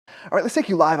All right, let's take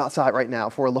you live outside right now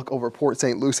for a look over Port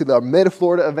St. Lucie, the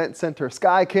Mid-Florida Event Center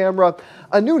Sky Camera.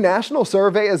 A new national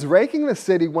survey is ranking the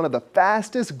city one of the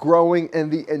fastest growing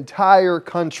in the entire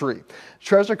country.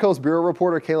 Treasure Coast Bureau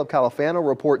reporter Caleb Califano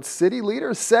reports city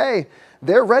leaders say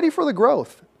they're ready for the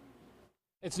growth.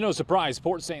 It's no surprise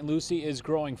Port St. Lucie is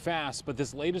growing fast, but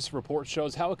this latest report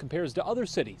shows how it compares to other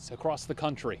cities across the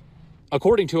country.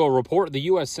 According to a report the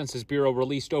U.S. Census Bureau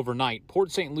released overnight,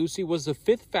 Port St. Lucie was the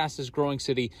 5th fastest growing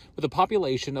city with a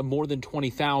population of more than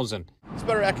 20,000. It's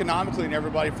better economically than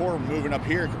everybody for moving up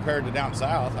here compared to down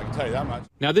south, I can tell you that much.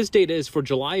 Now this data is for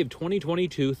July of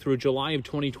 2022 through July of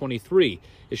 2023.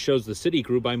 It shows the city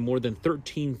grew by more than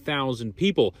 13,000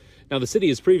 people. Now the city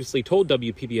has previously told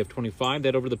WPBF 25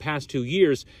 that over the past 2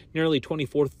 years, nearly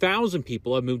 24,000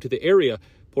 people have moved to the area.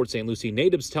 Port St. Lucie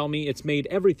natives tell me it's made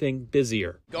everything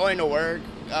busier. Going to work,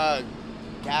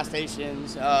 gas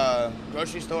stations,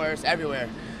 grocery stores, everywhere,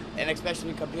 and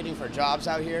especially competing for jobs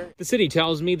out here. The city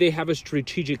tells me they have a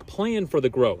strategic plan for the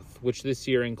growth, which this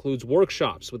year includes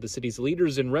workshops with the city's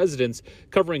leaders and residents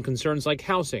covering concerns like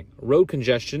housing, road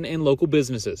congestion, and local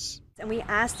businesses. And we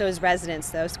ask those residents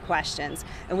those questions,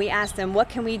 and we ask them, what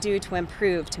can we do to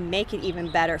improve, to make it even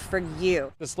better for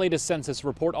you? This latest census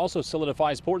report also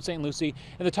solidifies Port St. Lucie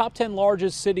in the top 10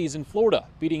 largest cities in Florida,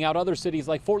 beating out other cities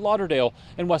like Fort Lauderdale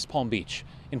and West Palm Beach.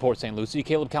 In Port St. Lucie,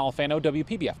 Caleb Califano,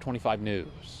 WPBF 25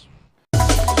 News.